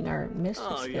on building our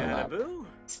mistress skill up.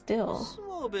 Still,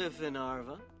 Swobif and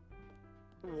Arva.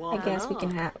 I guess we can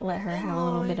let her have a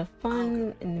little bit of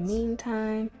fun in the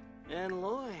meantime. And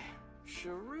Loy.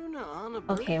 Sharuna on a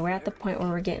Okay, we're at the point where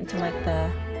we're getting to like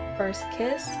the first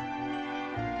kiss.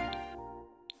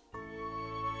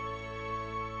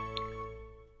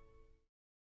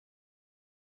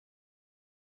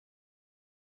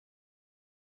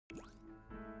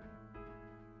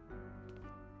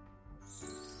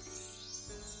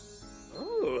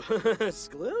 Oh,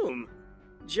 Skloom.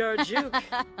 Jarjuk.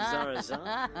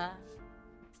 Zarazan.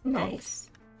 Nice.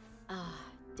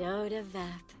 Doda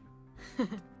Vap.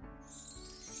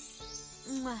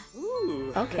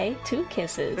 Ooh. Okay, 2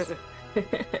 kisses. Way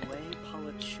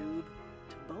Palachub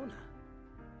Tabona.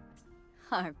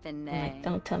 Harpene. Like,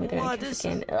 don't tell me they're gonna kiss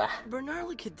again. Ugh.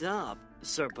 Bernarli Kadab.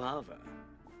 Sarbava.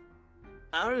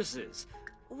 Ours is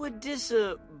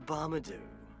Wadissa Bomadoo.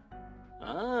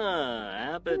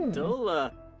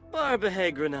 Abadola.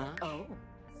 Barbahegrana. Oh.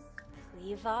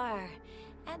 Cleavar.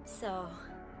 Epso.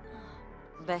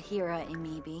 Bahira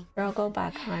Imibi. Girl, go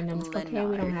buy condoms. Okay,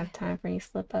 we don't have time for any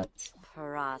slip-ups.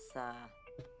 Parasa.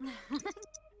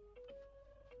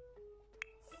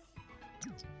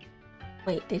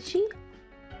 Wait, did she?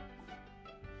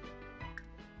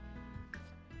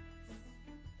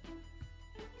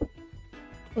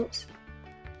 Oops.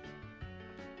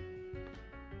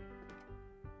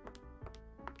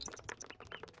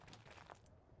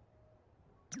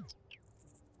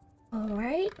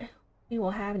 Alright. We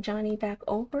will have Johnny back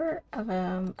over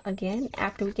again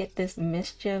after we get this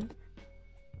mischief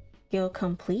skill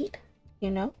complete,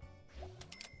 you know?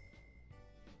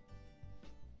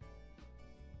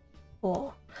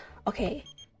 Cool. Okay.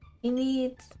 He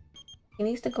needs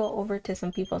to go over to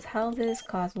some people's houses,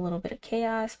 cause a little bit of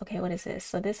chaos. Okay, what is this?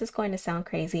 So this is going to sound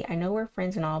crazy. I know we're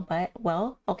friends and all, but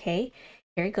well, okay.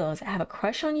 Here it goes. I have a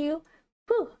crush on you.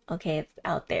 Whew. Okay, it's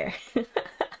out there.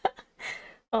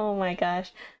 Oh my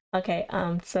gosh. Okay,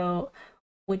 so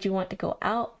would you want to go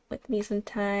out with me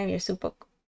sometime? You're super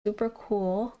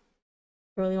cool.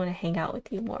 I really want to hang out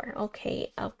with you more.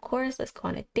 Okay, of course, let's go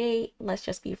on a date. Let's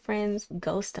just be friends.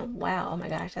 Ghost him. Wow, oh my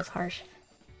gosh, that's harsh.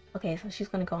 Okay, so she's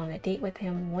gonna go on a date with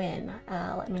him when?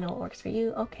 Let me know what works for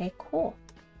you. Okay, cool.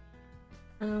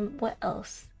 What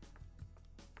else?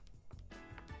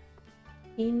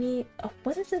 You need, oh,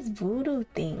 what is this voodoo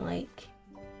thing? Like,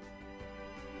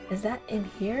 is that in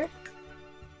here?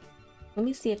 Let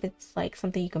me see if it's like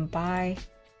something you can buy.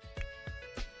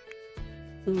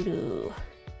 Voodoo.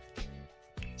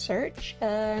 Search?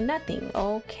 Nothing.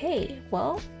 Okay,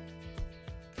 well,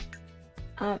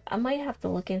 I might have to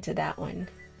look into that one.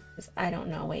 I don't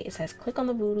know. Wait, it says click on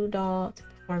the voodoo doll to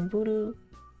perform voodoo.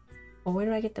 Well, where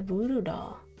do I get the voodoo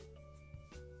doll?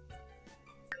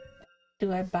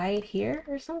 Do I buy it here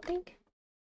or something?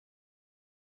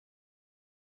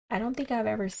 I don't think I've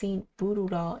ever seen voodoo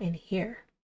doll in here.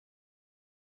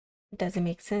 It doesn't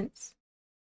make sense.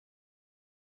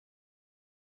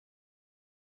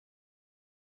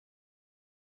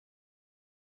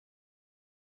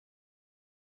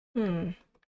 Hmm.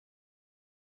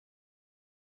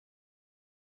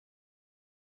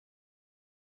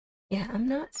 Yeah, I'm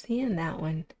not seeing that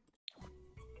one.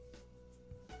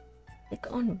 Click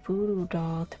on voodoo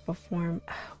doll to perform.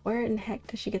 Where in the heck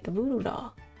does she get the voodoo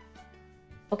doll?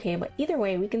 Okay, but either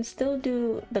way, we can still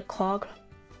do the clog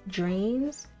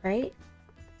drains, right?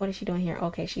 What is she doing here?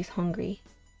 Okay, she's hungry.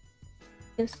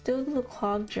 We can still do the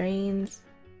clog drains.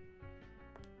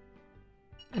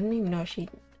 I don't even know if she,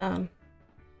 wait,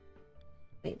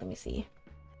 let me see.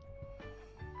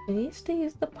 She needs to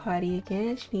use the potty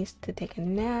again. She needs to take a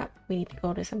nap. We need to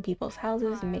go to some people's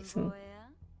houses and make some...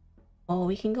 Oh,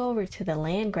 we can go over to the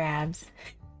land grabs.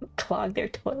 Clog their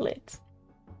toilets.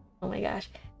 Oh my gosh.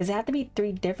 Does it have to be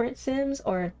 3 different Sims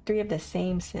or 3 of the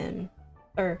same Sim?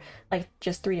 Or like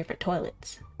just 3 different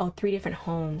toilets? Oh, 3 different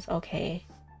homes. Okay.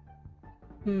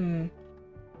 Hmm.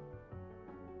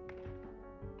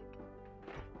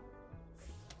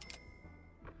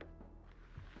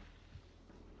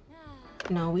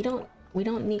 No, we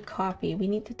don't need coffee. We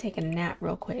need to take a nap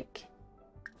real quick.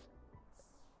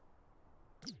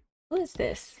 Who is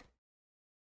this?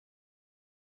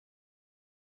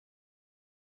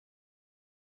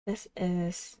 This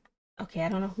is... Okay, I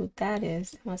don't know who that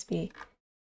is. It must be...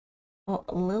 Oh,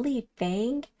 Lily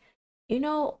Fang? You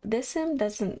know, this sim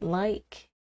doesn't like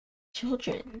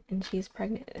children, and she's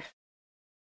pregnant.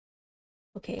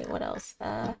 Okay, what else?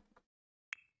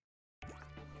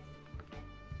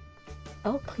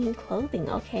 Oh, clean clothing.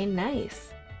 Okay,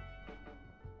 nice.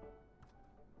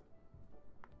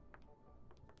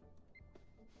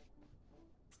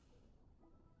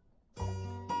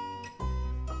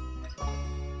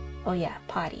 Oh yeah,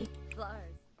 potty.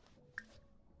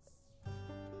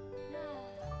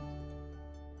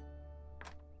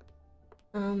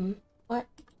 What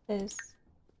is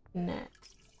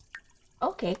next?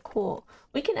 Okay, cool.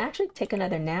 We can actually take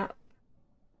another nap.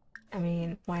 I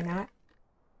mean, why not?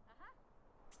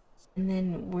 And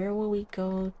then where will we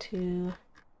go to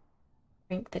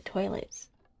drink the toilets?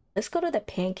 Let's go to the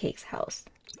Pancakes house.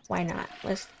 Why not?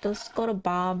 Let's go to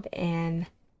Bob and...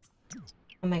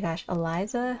 Oh my gosh,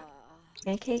 Eliza?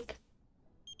 Pancake?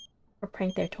 Or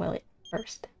prank their toilet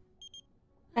first?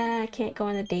 I can't go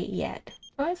on the date yet.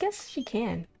 Oh, I guess she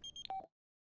can.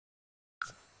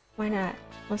 Why not?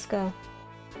 Let's go.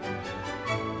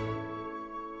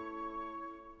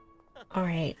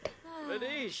 Alright.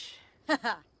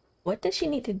 What does she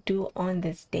need to do on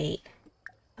this date?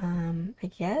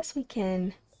 I guess we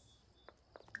can...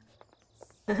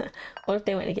 What if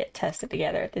they went to get tested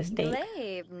together at this date?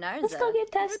 Let's go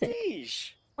get tested.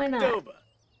 Why not?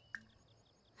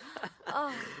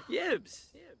 Oh. Yibs.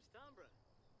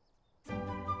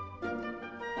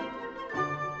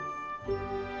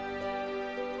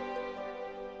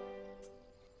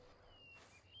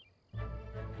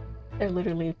 They're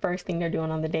literally first thing they're doing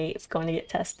on the date is going to get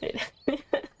tested.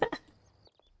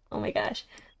 Oh my gosh.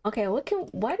 Okay,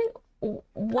 why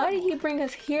did he bring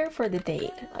us here for the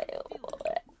date? Like,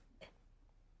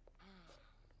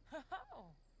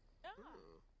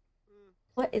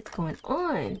 what is going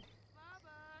on?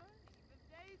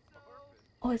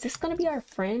 Oh, is this gonna be our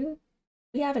friend?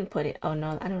 We haven't put it. Oh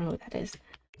no, I don't know who that is.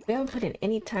 We haven't put in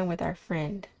any time with our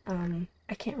friend.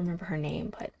 I can't remember her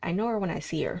name, but I know her when I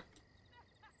see her.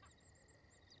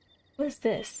 What is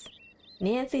this?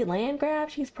 Nancy Landgrab?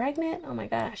 She's pregnant? Oh my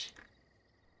gosh.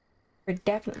 We're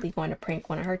definitely going to prank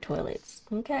one of her toilets.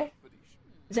 Okay.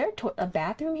 Is there a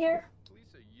bathroom here?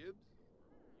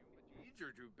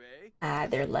 Ah,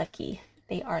 they're lucky.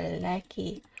 They are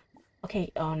lucky.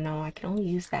 Okay, oh no, I can only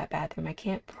use that bathroom. I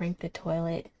can't prank the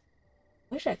toilet.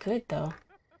 Wish I could though.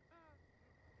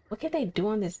 What can they do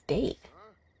on this date?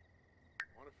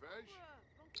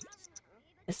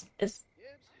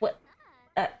 What?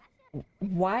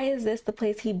 Why is this the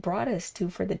place he brought us to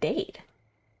for the date?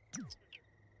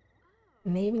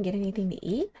 Can they even get anything to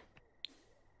eat?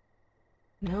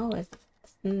 No, it's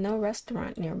no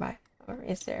restaurant nearby. Or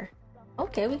is there?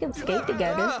 Okay, we can skate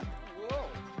together.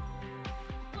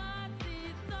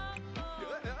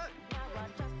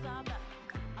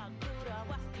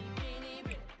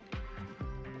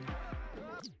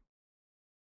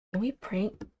 Can we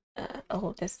prank?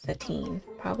 Oh, this is a teen.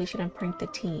 Probably shouldn't prank the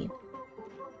teen.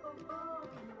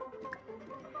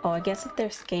 Oh, I guess if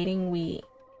they're skating, we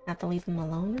have to leave them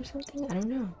alone or something? I don't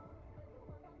know.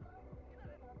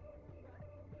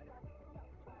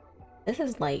 This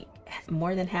is like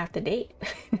more than half the date.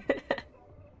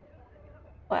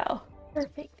 Wow,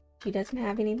 perfect. She doesn't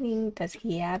have anything. Does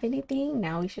he have anything?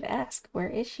 Now we should ask, where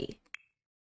is she?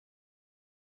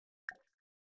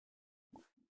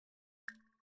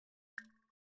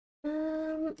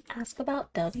 Ask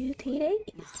about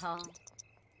WTDs.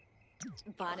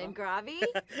 Bon and Gravy?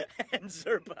 And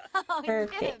Zerba. Oh,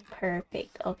 Perfect,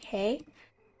 perfect. Okay.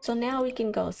 So now we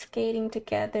can go skating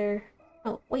together.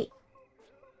 Oh, wait.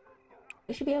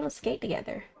 We should be able to skate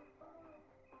together.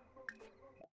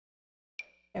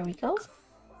 There we go.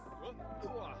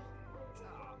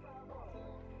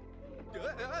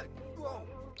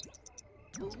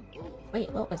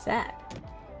 Wait, what was that?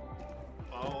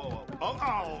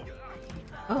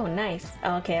 Oh, nice.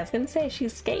 Okay, I was gonna say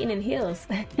she's skating in heels.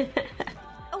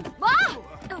 Oh, ah!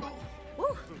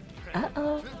 Oh.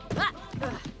 Uh-oh.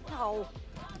 No.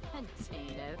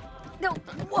 Potato. No.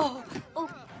 Whoa. Oh.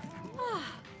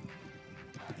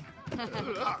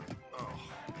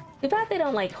 Too bad they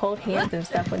don't like hold hands and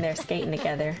stuff when they're skating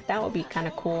together. That would be kind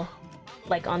of cool.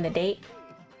 Like on the date.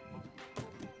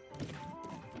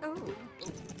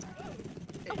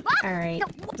 Alright.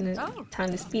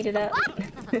 Time to speed it up.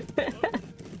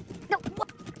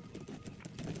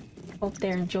 Hope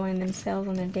they're enjoying themselves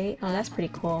on their date. Oh, that's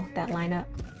pretty cool, that lineup.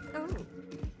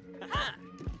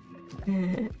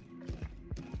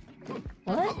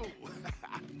 What?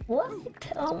 What?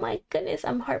 Oh my goodness,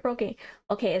 I'm heartbroken.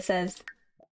 Okay, it says,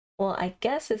 well, I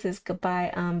guess this is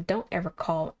goodbye. Don't ever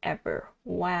call ever.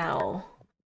 Wow.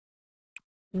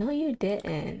 No, you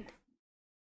didn't.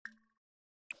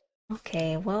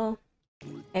 Okay, well,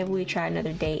 maybe we try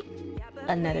another date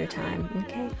another time,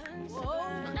 okay?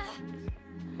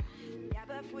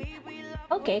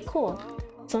 Okay, cool.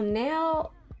 So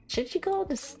now, should she go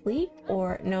to sleep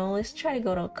or no? Let's try to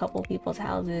go to a couple people's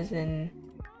houses and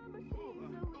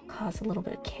cause a little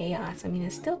bit of chaos. I mean,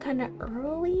 it's still kind of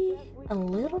early, a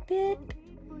little bit.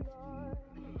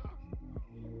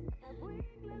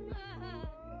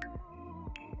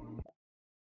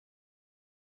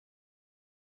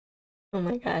 Oh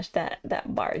my gosh,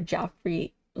 that bar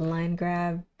Joffrey line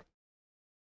grab.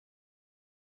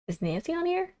 Is Nancy on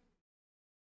here?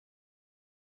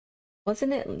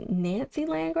 Wasn't it Nancy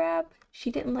land grab?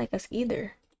 She didn't like us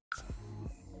either.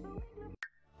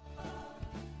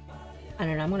 I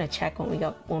don't know, I'm gonna check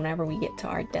whenever we get to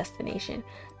our destination.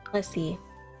 Let's see.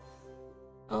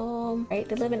 Right,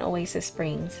 they live in Oasis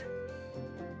Springs.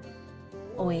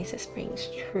 Oasis Springs,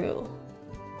 true.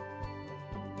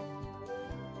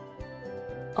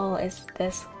 Oh, it's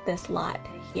this lot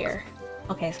here.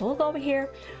 Okay, so we'll go over here.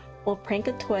 We'll prank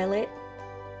a toilet.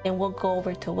 Then we'll go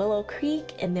over to Willow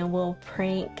Creek, and then we'll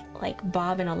prank like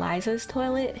Bob and Eliza's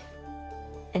toilet.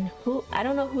 And I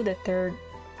don't know who the third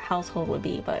household would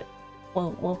be, but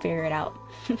we'll figure it out.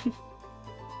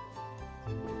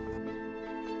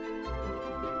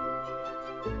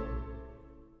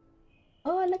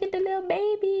 Oh, look at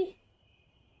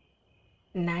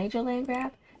major land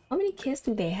grab? How many kids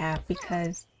do they have?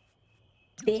 Because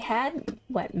they had,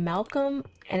 what, Malcolm?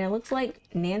 And it looks like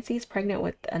Nancy's pregnant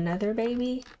with another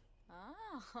baby.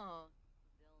 Oh,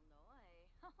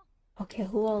 Okay,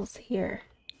 who else here?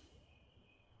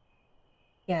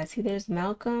 Yeah, see, there's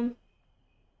Malcolm.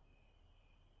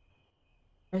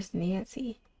 Where's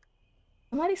Nancy?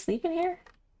 Somebody sleeping here?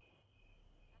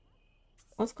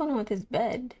 What's going on with his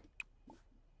bed?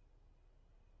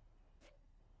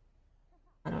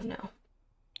 I don't know.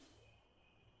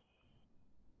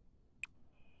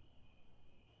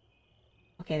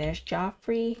 Okay, there's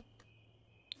Joffrey.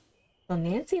 So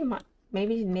Nancy,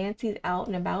 maybe Nancy's out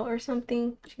and about or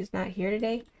something. She's not here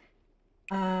today.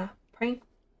 Prank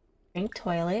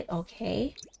toilet.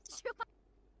 Okay.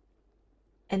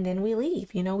 And then we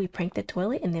leave. You know, we prank the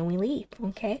toilet and then we leave.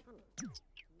 Okay.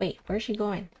 Wait, where's she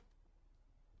going?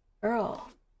 Girl,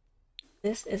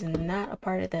 this is not a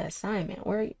part of the assignment.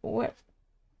 What?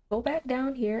 Go back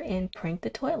down here and prank the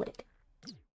toilet.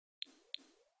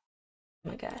 Oh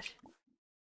my gosh.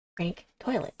 Prank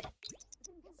toilet.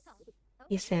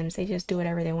 These Sims, they just do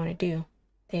whatever they want to do.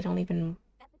 They don't even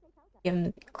give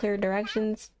them clear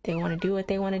directions. They want to do what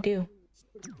they want to do.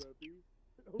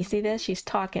 You see this? She's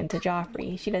talking to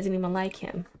Joffrey. She doesn't even like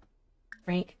him.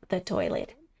 Prank the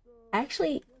toilet.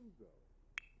 Actually,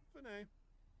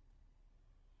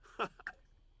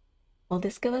 will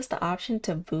this give us the option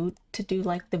to do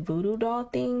like the voodoo doll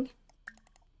thing?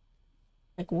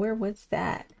 Like, where was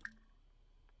that?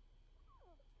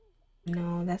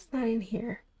 No, that's not in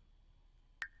here.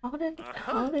 How did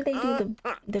they do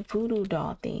the voodoo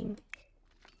doll thing?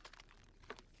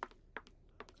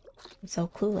 I'm so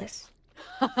clueless.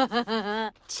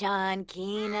 John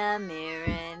Kina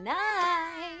Miranai.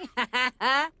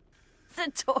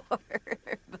 Satorba.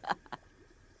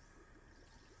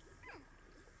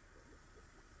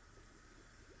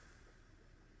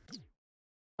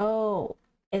 Oh,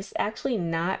 it's actually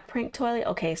not prank toilet.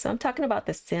 Okay, so I'm talking about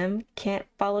the sim can't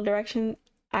follow direction.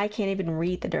 I can't even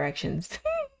read the directions.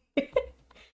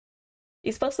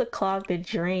 You're supposed to clog the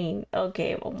drain.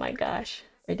 Okay, oh my gosh.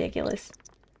 Ridiculous.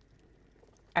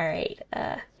 Alright,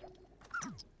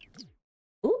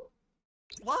 ooh.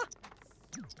 What?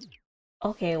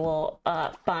 Okay, well,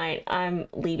 fine. I'm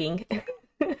leaving.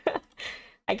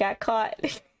 I got caught.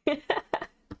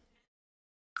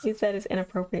 He said it's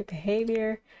inappropriate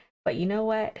behavior, but you know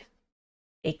what?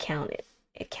 It counted.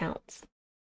 It counts.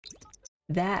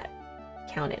 That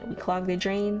counted. We clogged the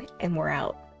drain and we're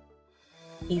out.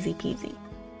 Easy peasy.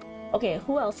 Okay,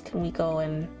 who else can we go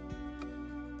and...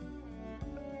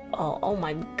 Oh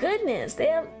my goodness, they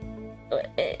have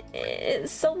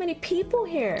so many people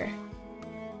here.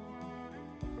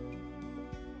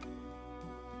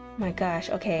 My gosh,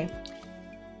 okay.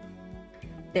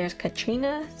 There's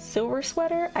Katrina Silver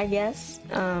Sweater, I guess.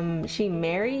 She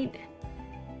married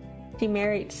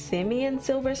Simeon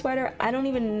Silver Sweater. I don't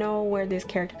even know where this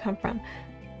character come from.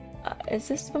 Is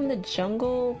this from the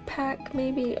Jungle Pack,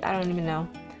 maybe? I don't even know.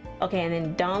 Okay, and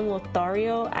then Don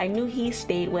Lothario. I knew he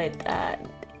stayed with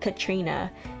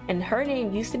Katrina, and her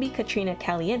name used to be Katrina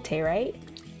Caliente, right?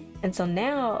 And so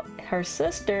now her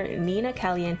sister Nina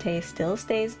Caliente still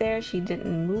stays there. She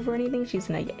didn't move or anything. She's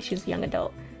a young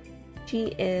adult.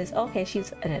 She is okay.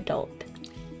 She's an adult.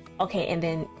 Okay, and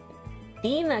then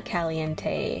Dina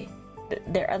Caliente,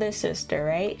 their other sister,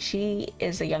 right? She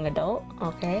is a young adult.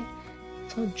 Okay,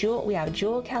 so we have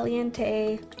Jewel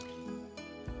Caliente,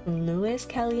 Luis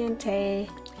Caliente,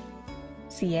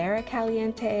 Sierra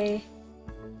Caliente,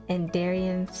 and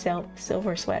Darian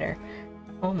Silver Sweater.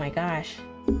 Oh my gosh.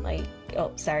 Like,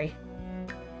 oh, sorry.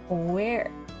 Where?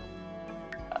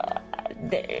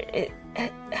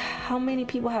 How many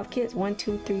people have kids? 1,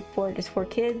 2, 3, 4. There's 4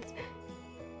 kids.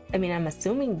 I mean, I'm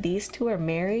assuming these two are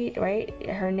married, right?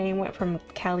 Her name went from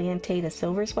Caliente to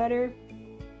Silver Sweater.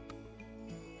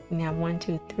 We have 1,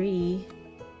 2, 3.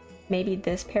 Maybe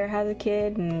this pair has a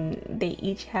kid and they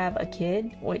each have a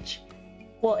kid, which,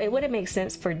 well, it wouldn't make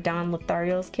sense for Don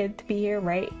Lothario's kid to be here,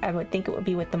 right? I would think it would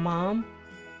be with the mom.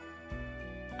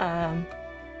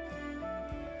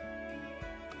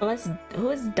 Unless, who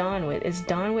is Don with? Is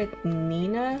Don with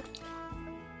Nina?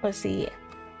 Let's see.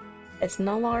 It's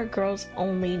no longer girls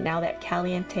only now that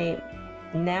Caliente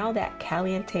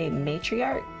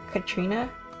matriarch, Katrina,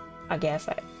 I guess,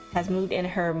 has moved in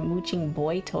her mooching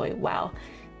boy toy. Wow.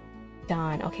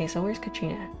 Don. Okay, so where's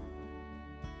Katrina?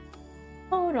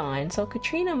 Hold on. So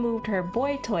Katrina moved her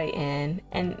boy toy in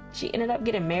and she ended up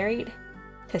getting married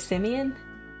to Simeon?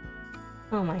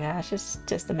 Oh my gosh, it's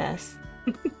just a mess.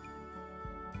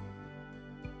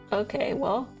 Okay,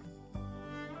 well,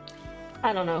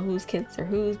 I don't know whose kids are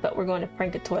whose, but we're going to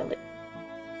prank a toilet.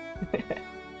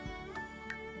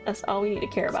 That's all we need to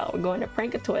care about. We're going to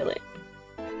prank a toilet.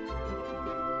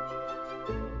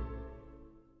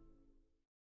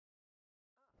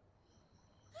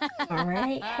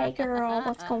 Alright, hey girl,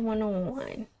 what's going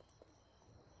on?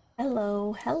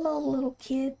 Hello, hello little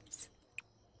kids.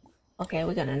 Okay,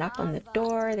 we're gonna knock on the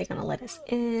door. They're gonna let us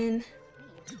in.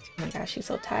 Oh my gosh, she's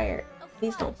so tired.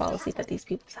 Please don't fall asleep at these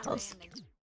people's house.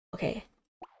 Okay,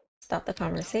 stop the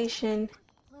conversation.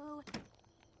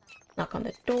 Knock on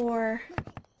the door.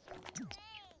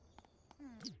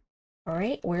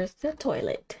 Alright, where's the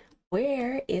toilet?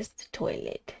 Where is the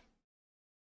toilet?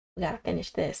 We gotta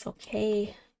finish this,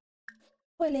 okay?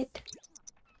 Toilet.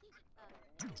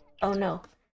 Oh no.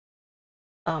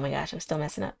 Oh my gosh, I'm still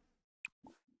messing up.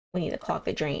 We need to clog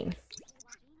the drain.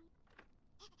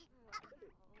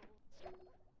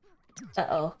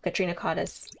 Uh-oh, Katrina caught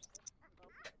us.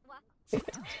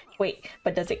 Wait,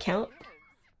 but does it count?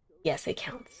 Yes, it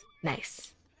counts.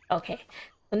 Nice. Okay,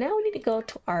 so now we need to go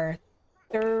to our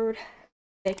third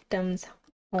victim's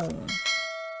home.